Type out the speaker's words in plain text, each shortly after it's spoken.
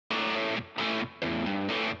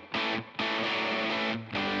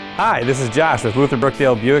Hi, this is Josh with Luther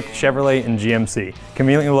Brookdale Buick Chevrolet and GMC,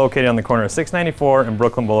 conveniently located on the corner of 694 and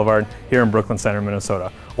Brooklyn Boulevard here in Brooklyn Center,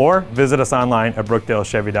 Minnesota. Or visit us online at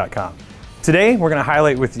brookdalechevy.com. Today, we're going to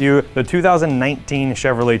highlight with you the 2019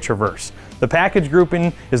 Chevrolet Traverse. The package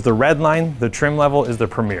grouping is the Redline, the trim level is the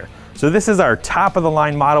Premier. So this is our top of the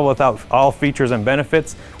line model without all features and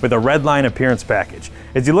benefits with a Redline appearance package.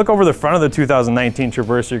 As you look over the front of the 2019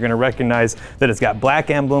 Traverse, you're going to recognize that it's got black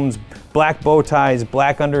emblems, black bow ties,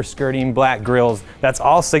 black underskirting, black grills. That's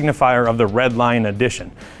all signifier of the Redline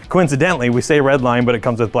edition. Coincidentally, we say Redline, but it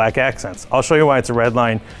comes with black accents. I'll show you why it's a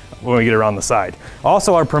Redline when we get around the side.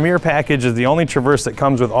 Also, our Premier package is the only Traverse that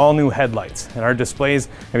comes with all new headlights. And our displays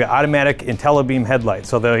have got automatic IntelliBeam headlights,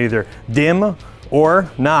 so they'll either dim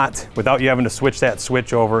or not without you having to switch that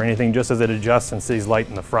switch over or anything, just as it adjusts and sees light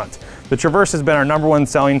in the front. The Traverse has been our #1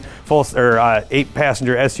 selling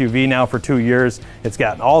 8-passenger SUV now for 2 years. It's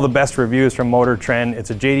gotten all the best reviews from Motor Trend. It's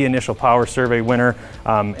a JD Initial Power Survey winner,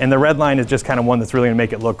 and the Redline is just kind of one that's really gonna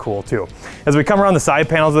make it look cool too. As we come around the side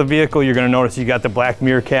panels of the vehicle, you're gonna notice you got the black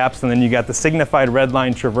mirror caps, and then you got the signified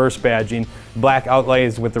Redline Traverse badging, black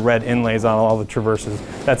outlays with the red inlays on all the Traverses.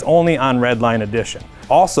 That's only on Redline Edition.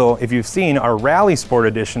 Also, if you've seen, our Rally Sport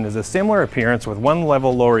Edition is a similar appearance with one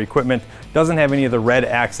level lower equipment, doesn't have any of the red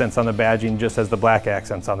accents on the badging, just has the black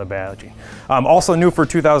accents on the badging. Also new for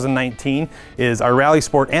 2019 is our Rally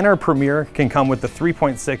Sport and our Premier can come with the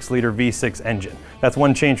 3.6 liter V6 engine. That's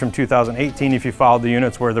one change from 2018 if you followed the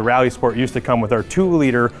units, where the Rally Sport used to come with our 2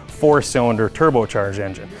 liter 4-cylinder turbocharged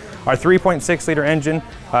engine. Our 3.6 liter engine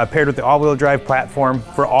paired with the all-wheel drive platform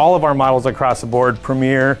for all of our models across the board,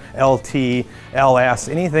 Premier, LT, LS,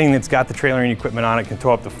 anything that's got the trailering equipment on it can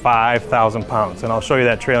tow up to 5,000 pounds. And I'll show you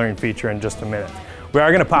that trailering feature in just a minute. We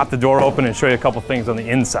are going to pop the door open and show you a couple things on the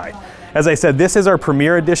inside. As I said, this is our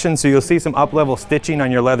Premier Edition, so you'll see some up-level stitching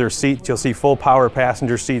on your leather seats. You'll see full power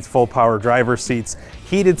passenger seats, full power driver seats,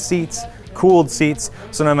 heated seats, cooled seats,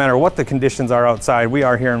 so no matter what the conditions are outside, we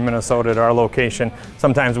are here in Minnesota at our location.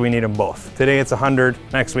 Sometimes we need them both. Today it's 100,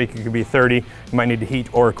 next week it could be 30. You might need to heat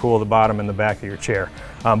or cool the bottom and the back of your chair.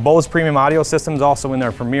 Bose premium audio systems also in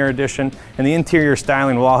our Premier Edition, and the interior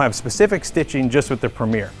styling will all have specific stitching just with the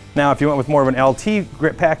Premier. Now, if you went with more of an LT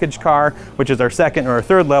grip package car, which is our second or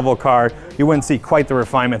third level car, you wouldn't see quite the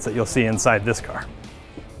refinements that you'll see inside this car.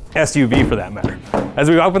 SUV for that matter. As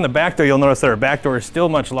we open the back door, you'll notice that our back door is still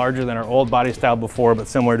much larger than our old body style before, but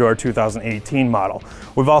similar to our 2018 model.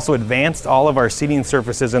 We've also advanced all of our seating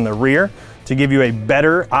surfaces in the rear to give you a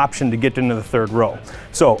better option to get into the third row.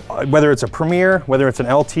 So whether it's a Premier, whether it's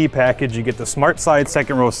an LT package, you get the Smart Slide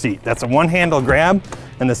second row seat. That's a one-handle grab,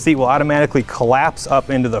 and the seat will automatically collapse up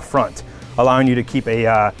into the front, allowing you to keep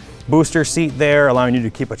a booster seat there, allowing you to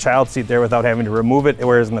keep a child seat there without having to remove it,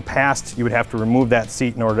 whereas in the past you would have to remove that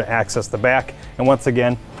seat in order to access the back. And once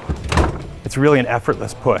again, it's really an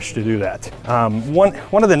effortless push to do that.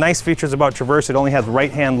 One of the nice features about Traverse, it only has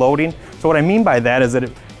right-hand loading. So what I mean by that is that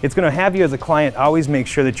it's going to have you as a client always make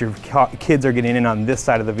sure that your kids are getting in on this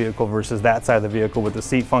side of the vehicle versus that side of the vehicle with the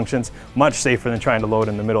seat functions. Much safer than trying to load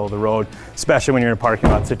in the middle of the road, especially when you're in a parking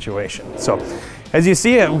lot situation. So as you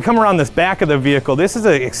see, we come around this back of the vehicle. This is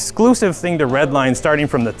an exclusive thing to Redline, starting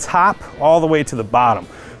from the top all the way to the bottom.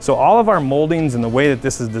 So all of our moldings and the way that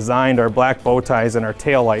this is designed, our black bow ties and our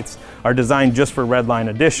tail lights are designed just for Redline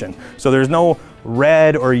Edition. So there's no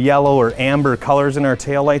red or yellow or amber colors in our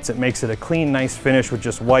tail lights. It makes it a clean, nice finish with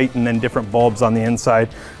just white and then different bulbs on the inside.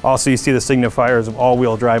 Also, you see the signifiers of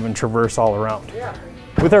all-wheel drive and Traverse all around.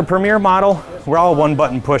 With our Premier model, we're all one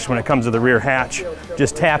button push when it comes to the rear hatch.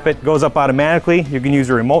 Just tap it, goes up automatically. You can use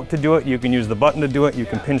a remote to do it. You can use the button to do it. You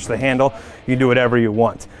can pinch the handle. You can do whatever you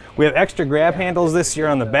want. We have extra grab handles this year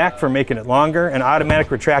on the back for making it longer, and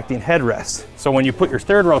automatic retracting headrests. So when you put your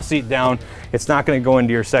third row seat down, it's not going to go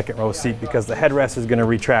into your second row seat because the headrest is going to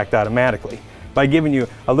retract automatically. By giving you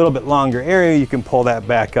a little bit longer area, you can pull that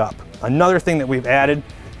back up. Another thing that we've added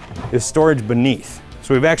is storage beneath.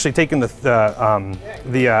 So we've actually taken the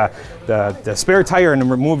spare tire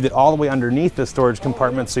and removed it all the way underneath the storage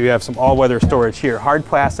compartment, so you have some all-weather storage here. Hard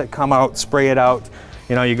plastic, come out, spray it out.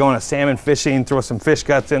 You know, you go on a salmon fishing, throw some fish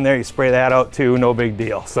guts in there, you spray that out too, no big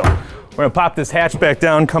deal. So we're gonna pop this hatchback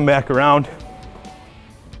down, come back around.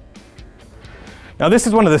 Now this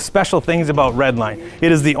is one of the special things about Redline.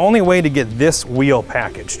 It is the only way to get this wheel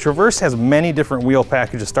package. Traverse has many different wheel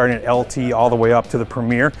packages starting at LT all the way up to the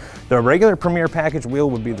Premier. The regular Premier package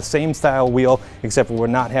wheel would be the same style wheel, except it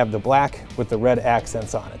would not have the black with the red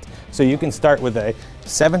accents on it. So you can start with a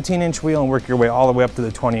 17-inch wheel and work your way all the way up to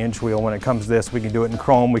the 20-inch wheel. When it comes to this, we can do it in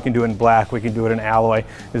chrome, we can do it in black, we can do it in alloy.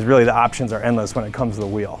 Because really the options are endless when it comes to the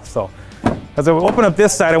wheel. So As I open up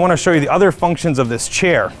this side, I want to show you the other functions of this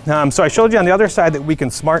chair. So I showed you on the other side that we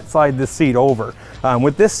can smart slide this seat over.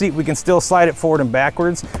 With this seat, we can still slide it forward and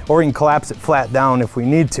backwards, or we can collapse it flat down if we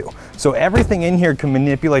need to. So everything in here can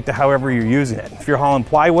manipulate to however you're using it. If you're hauling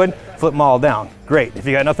plywood, flip them all down. Great. If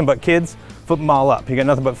you got nothing but kids, flip them all up. You got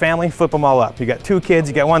nothing but family, flip them all up. You got 2 kids,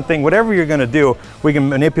 you got 1 thing, whatever you're gonna do, we can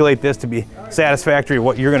manipulate this to be satisfactory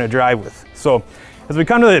what you're gonna drive with. So as we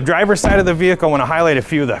come to the driver's side of the vehicle, I want to highlight a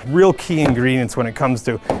few of the real key ingredients when it comes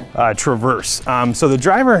to traverse. So the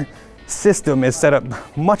driver system is set up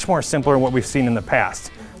much more simpler than what we've seen in the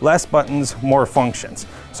past. Less buttons, more functions.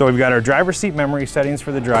 So we've got our driver seat memory settings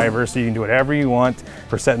for the driver, so you can do whatever you want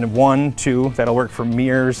for setting 1, 2, that'll work for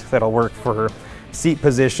mirrors, that'll work for seat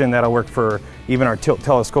position, that'll work for even our tilt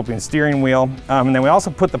telescoping steering wheel. And then we also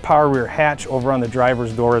put the power rear hatch over on the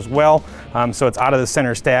driver's door as well. So it's out of the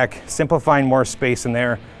center stack, simplifying more space in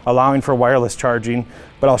there, allowing for wireless charging,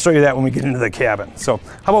 but I'll show you that when we get into the cabin. So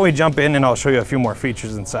how about we jump in and I'll show you a few more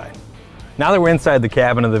features inside. Now that we're inside the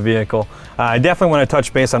cabin of the vehicle, I definitely want to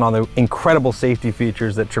touch base on all the incredible safety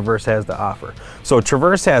features that Traverse has to offer. So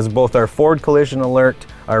Traverse has both our forward collision alert,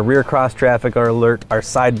 our rear cross traffic alert, our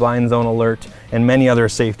side blind zone alert, and many other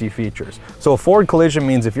safety features. So a forward collision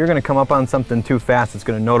means if you're going to come up on something too fast, it's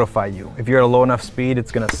going to notify you. If you're at a low enough speed,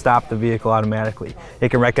 it's going to stop the vehicle automatically. It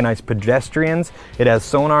can recognize pedestrians. It has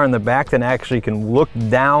sonar in the back that actually can look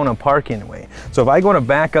down a parking way. So if I go to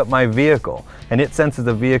back up my vehicle and it senses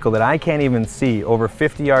a vehicle that I can't even see over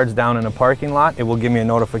 50 yards down in a parking lot, it will give me a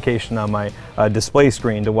notification on my display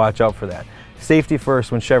screen to watch out for that. Safety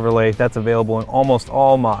first when Chevrolet, that's available in almost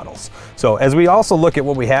all models. So as we also look at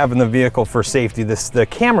what we have in the vehicle for safety, the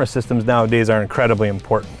camera systems nowadays are incredibly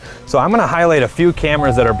important. So I'm going to highlight a few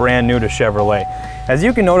cameras that are brand new to Chevrolet. As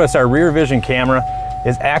you can notice, our rear vision camera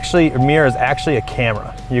is actually a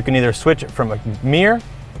camera. You can either switch it from a mirror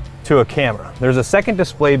to a camera. There's a second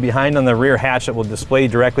display behind on the rear hatch that will display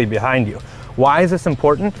directly behind you. Why is this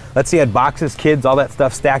important? Let's say you had boxes, kids, all that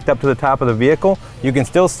stuff stacked up to the top of the vehicle. You can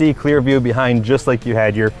still see clear view behind just like you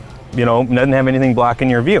had your, doesn't have anything blocking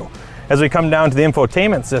your view. As we come down to the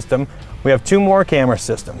infotainment system, we have 2 more camera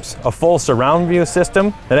systems. A full surround view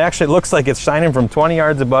system that actually looks like it's shining from 20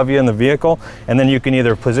 yards above you in the vehicle, and then you can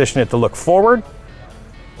either position it to look forward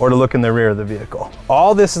or to look in the rear of the vehicle.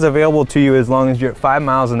 All this is available to you as long as you're at 5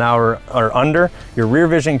 miles an hour or under. Your rear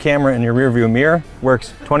vision camera and your rear view mirror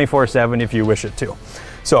works 24/7 if you wish it to.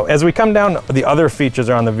 So as we come down, the other features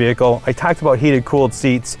are on the vehicle. I talked about heated, cooled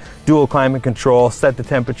seats, dual climate control, set the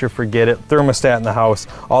temperature, forget it, thermostat in the house,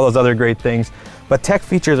 all those other great things. But tech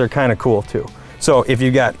features are kind of cool too. So if you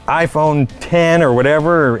got iPhone 10 or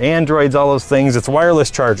whatever, or Androids, all those things, it's wireless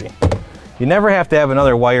charging. You never have to have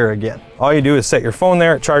another wire again. All you do is set your phone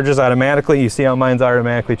there, it charges automatically. You see how mine's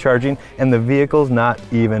automatically charging, and the vehicle's not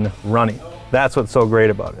even running. That's what's so great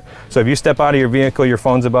about it. So if you step out of your vehicle, your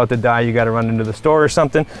phone's about to die, you gotta run into the store or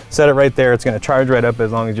something, set it right there, it's gonna charge right up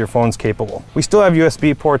as long as your phone's capable. We still have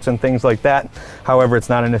USB ports and things like that. However, it's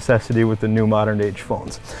not a necessity with the new modern age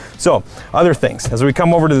phones. So, other things. As we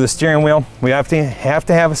come over to the steering wheel, we have to have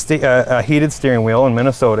a heated steering wheel in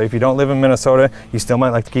Minnesota. If you don't live in Minnesota, you still might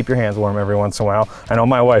like to keep your hands warm every once in a while. I know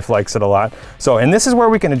my wife likes it a lot. So, and this is where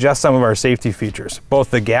we can adjust some of our safety features,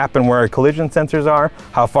 both the gap and where our collision sensors are,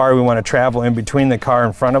 how far we want to travel in between the car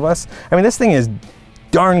in front of us. I mean, this thing is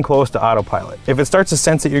darn close to autopilot. If it starts to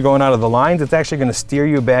sense that you're going out of the lines, it's actually going to steer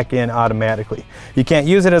you back in automatically. You can't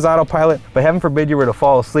use it as autopilot, but heaven forbid you were to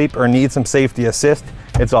fall asleep or need some safety assist,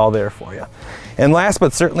 it's all there for you. And last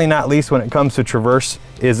but certainly not least when it comes to Traverse,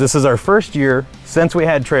 is this is our first year since we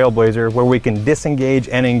had Trailblazer where we can disengage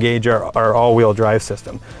and engage our all-wheel drive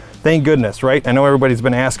system. Thank goodness, right? I know everybody's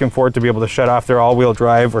been asking for it to be able to shut off their all-wheel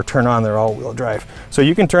drive or turn on their all-wheel drive. So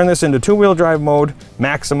you can turn this into 2-wheel drive mode,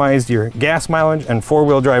 maximize your gas mileage, and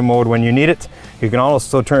 4-wheel drive mode when you need it. You can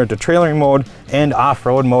also turn it to trailering mode and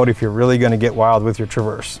off-road mode if you're really gonna get wild with your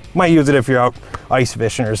Traverse. Might use it if you're out ice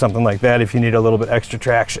fishing or something like that if you need a little bit extra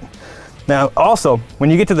traction. Now also,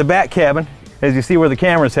 when you get to the back cabin, as you see where the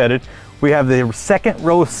camera's headed, we have the second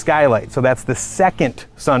row skylight. So that's the second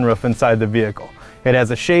sunroof inside the vehicle. It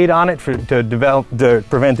has a shade on it to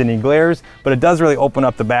prevent any glares, but it does really open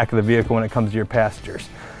up the back of the vehicle when it comes to your passengers.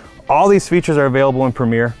 All these features are available in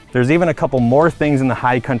Premier. There's even a couple more things in the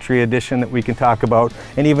High Country Edition that we can talk about,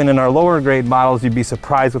 and even in our lower grade models, you'd be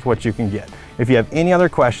surprised with what you can get. If you have any other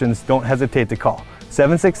questions, don't hesitate to call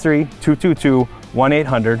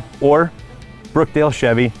 763-222-1800 or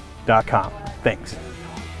brookdalechevy.com. Thanks.